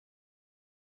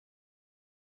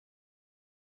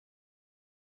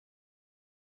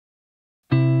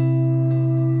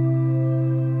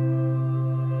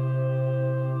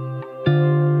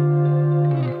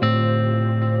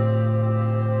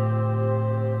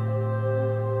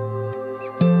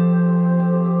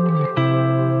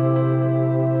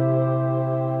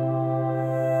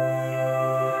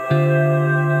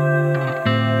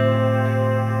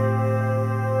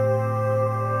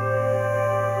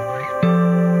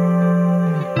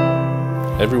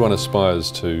Everyone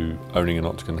aspires to owning an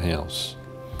Octagon house,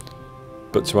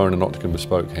 but to own an Octagon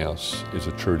Bespoke house is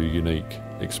a truly unique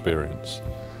experience,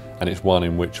 and it's one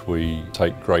in which we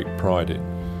take great pride in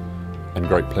and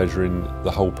great pleasure in the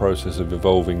whole process of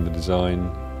evolving the design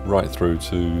right through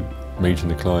to meeting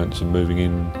the clients and moving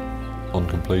in on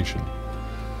completion.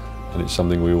 And it's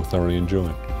something we all thoroughly enjoy.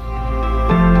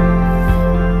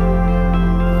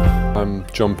 I'm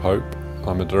John Pope.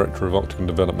 I'm a Director of Octagon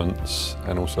Developments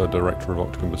and also a Director of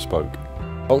Octagon Bespoke.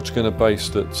 Octagon are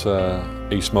based at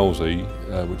East Molesey,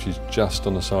 which is just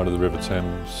on the side of the River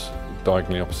Thames,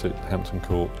 diagonally opposite Hampton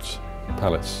Court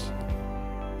Palace.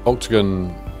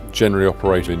 Octagon generally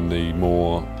operate in the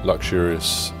more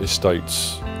luxurious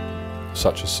estates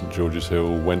such as St George's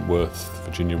Hill, Wentworth,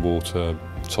 Virginia Water,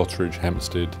 Totteridge,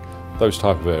 Hampstead, those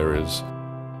type of areas.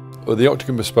 Well, the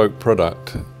Octagon Bespoke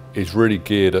product is really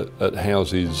geared at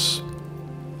houses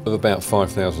of about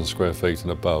 5,000 square feet and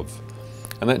above,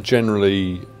 and that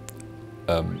generally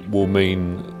will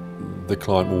mean the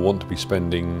client will want to be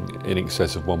spending in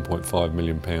excess of £1.5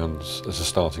 million as a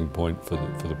starting point for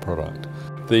the product.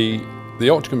 The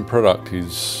Octagon product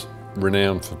is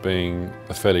renowned for being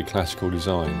a fairly classical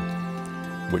design,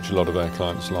 which a lot of our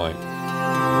clients like.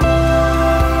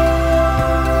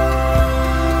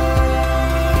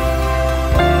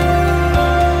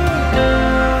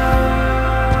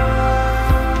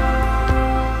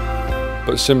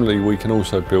 But similarly, we can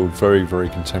also build very, very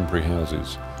contemporary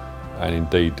houses, and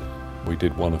indeed we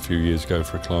did one a few years ago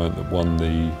for a client that won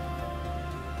the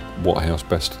Waterhouse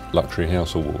Best Luxury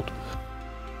House Award.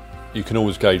 You can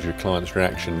always gauge your client's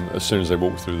reaction as soon as they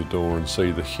walk through the door and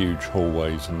see the huge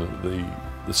hallways and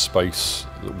the space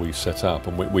that we set up.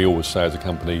 And we always say as a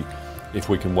company, if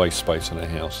we can waste space in a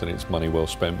house, then it's money well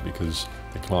spent, because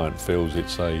the client feels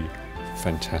it's a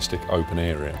fantastic open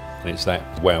area, and it's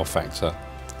that wow factor.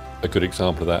 A good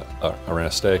example of that are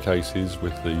our staircases.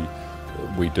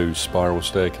 We do spiral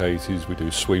staircases, we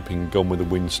do sweeping gone with the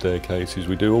wind staircases,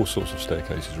 we do all sorts of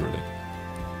staircases really.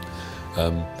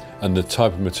 And the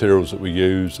type of materials that we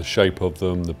use, the shape of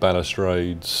them, the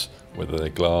balustrades, whether they're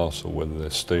glass or whether they're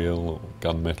steel or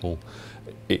gunmetal,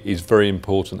 it is very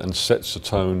important and sets the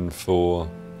tone for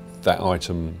that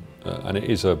item, and it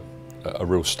is a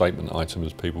real statement item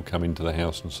as people come into the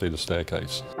house and see the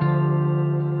staircase.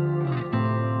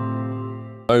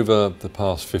 Over the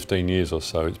past 15 years or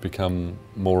so, it's become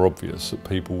more obvious that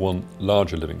people want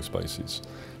larger living spaces.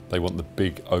 They want the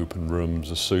big open rooms,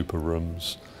 the super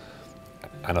rooms.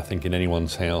 And I think in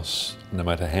anyone's house, no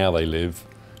matter how they live,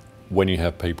 when you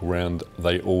have people around,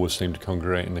 they always seem to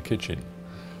congregate in the kitchen.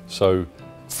 So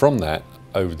from that,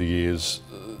 over the years,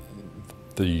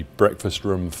 the breakfast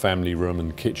room, family room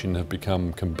and kitchen have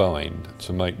become combined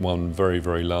to make one very,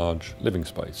 very large living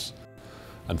space.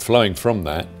 And flowing from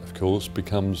that, of course,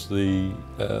 becomes the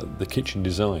kitchen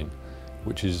design,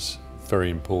 which is very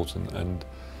important. And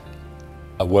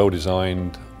a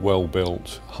well-designed,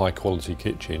 well-built, high-quality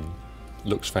kitchen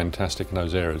looks fantastic in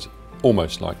those areas,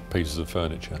 almost like pieces of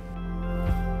furniture.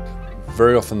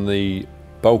 Very often the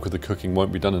bulk of the cooking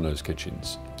won't be done in those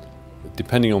kitchens.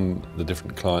 Depending on the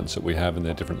different clients that we have and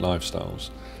their different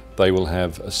lifestyles, they will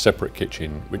have a separate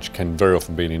kitchen, which can very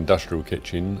often be an industrial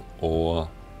kitchen or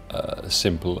a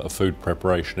food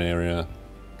preparation area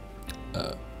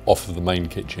off of the main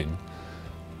kitchen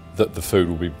that the food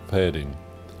will be prepared in.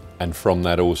 And from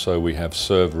that also we have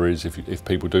serveries. If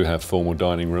people do have formal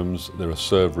dining rooms, there are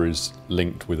serveries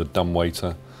linked with a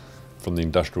dumbwaiter from the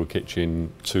industrial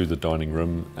kitchen to the dining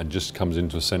room, and just comes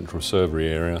into a central servery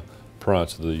area prior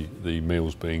to the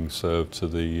meals being served to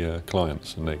the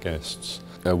clients and their guests.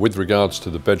 With regards to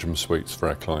the bedroom suites for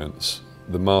our clients,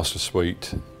 the master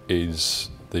suite is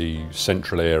the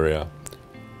central area,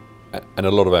 and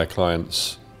a lot of our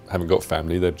clients haven't got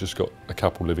family, they've just got a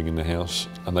couple living in the house,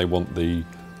 and they want the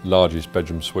largest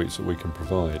bedroom suites that we can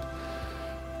provide.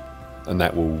 And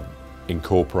that will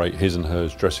incorporate his and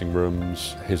hers dressing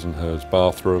rooms, his and hers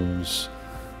bathrooms.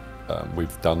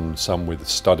 We've done some with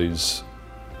studies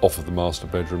off of the master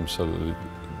bedroom so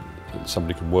that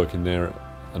somebody can work in there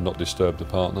and not disturb the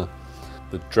partner.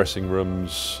 The dressing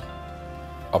rooms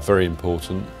are very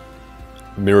important.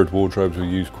 Mirrored wardrobes we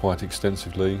use quite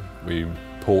extensively. We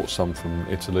import some from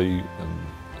Italy and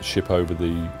ship over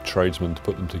the tradesmen to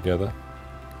put them together.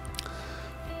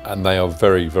 And they are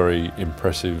very, very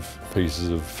impressive pieces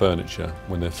of furniture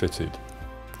when they're fitted.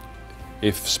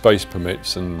 If space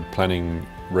permits and planning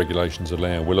regulations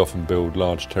allow, we'll often build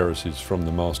large terraces from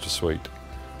the master suite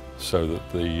so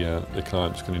that the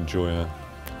clients can enjoy a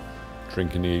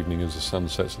drink in the evening as the sun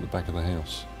sets at the back of the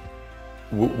house.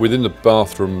 Within the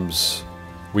bathrooms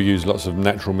We use lots of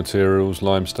natural materials,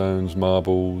 limestones,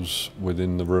 marbles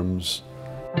within the rooms.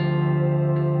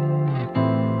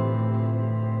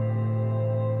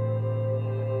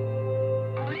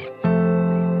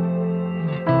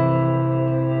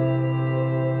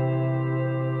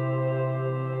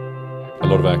 A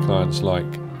lot of our clients like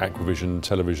Aquavision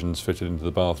televisions fitted into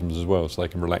the bathrooms as well, so they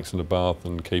can relax in the bath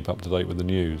and keep up to date with the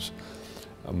news.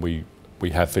 And we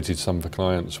have fitted some for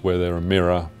clients where they're a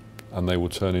mirror and they will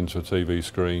turn into a TV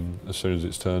screen as soon as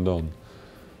it's turned on.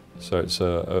 So it's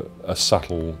a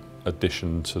subtle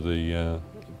addition to the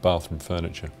bathroom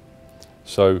furniture.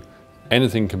 So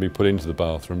anything can be put into the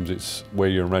bathrooms, it's where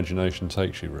your imagination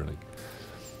takes you really.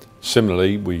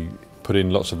 Similarly, we put in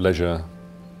lots of leisure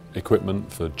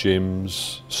equipment for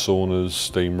gyms, saunas,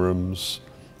 steam rooms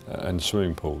and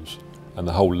swimming pools. And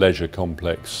the whole leisure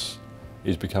complex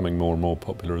is becoming more and more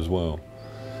popular as well.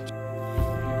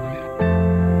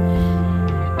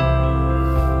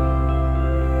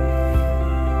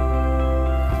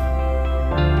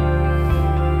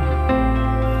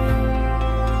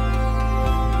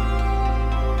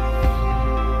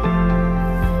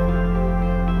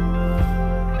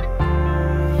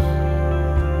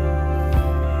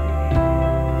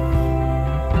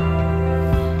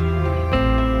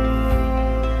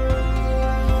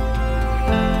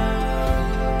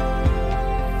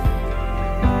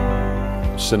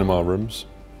 Cinema rooms,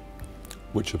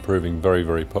 which are proving very,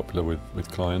 very popular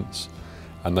with clients,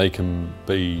 and they can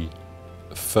be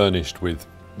furnished with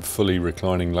fully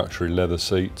reclining luxury leather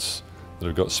seats that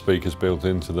have got speakers built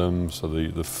into them, so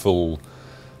the full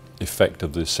effect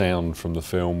of the sound from the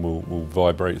film will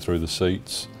vibrate through the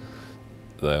seats.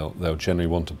 They'll generally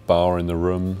want a bar in the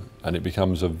room, and it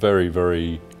becomes a very,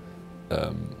 very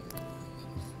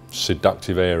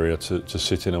seductive area to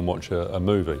sit in and watch a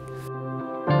movie.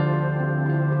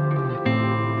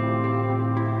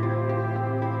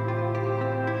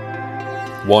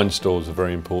 Wine stores are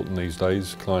very important these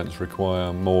days. Clients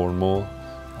require more and more,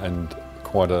 and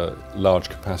quite a large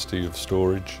capacity of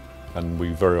storage, and we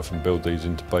very often build these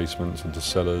into basements, into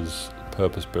cellars,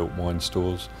 purpose-built wine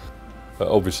stores. But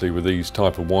obviously with these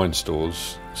type of wine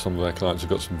stores, some of our clients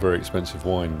have got some very expensive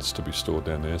wines to be stored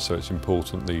down there, so it's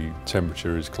important the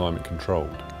temperature is climate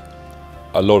controlled.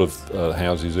 A lot of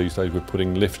houses these days we're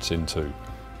putting lifts into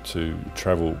to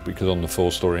travel, because on the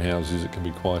 4-storey houses it can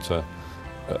be quite a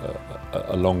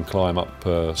long climb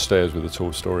up stairs with a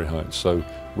tall storey height, so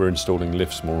we're installing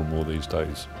lifts more and more these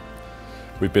days.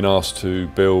 We've been asked to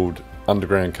build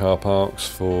underground car parks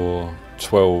for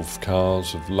 12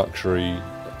 cars of luxury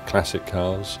classic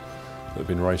cars that have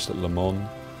been raced at Le Mans.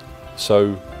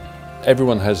 So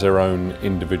everyone has their own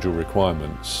individual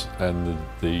requirements, and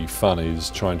the fun is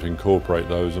trying to incorporate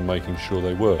those and making sure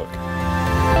they work.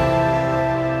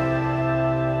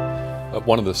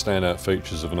 One of the standout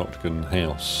features of an Octagon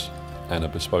house and a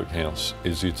bespoke house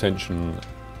is the attention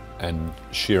and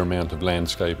sheer amount of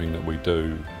landscaping that we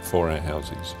do for our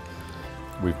houses.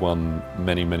 We've won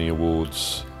many, many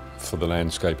awards for the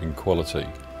landscaping quality,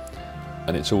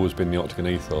 and it's always been the Octagon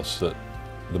ethos that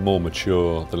the more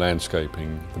mature the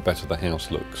landscaping, the better the house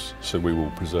looks. So we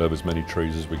will preserve as many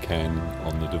trees as we can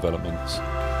on the developments.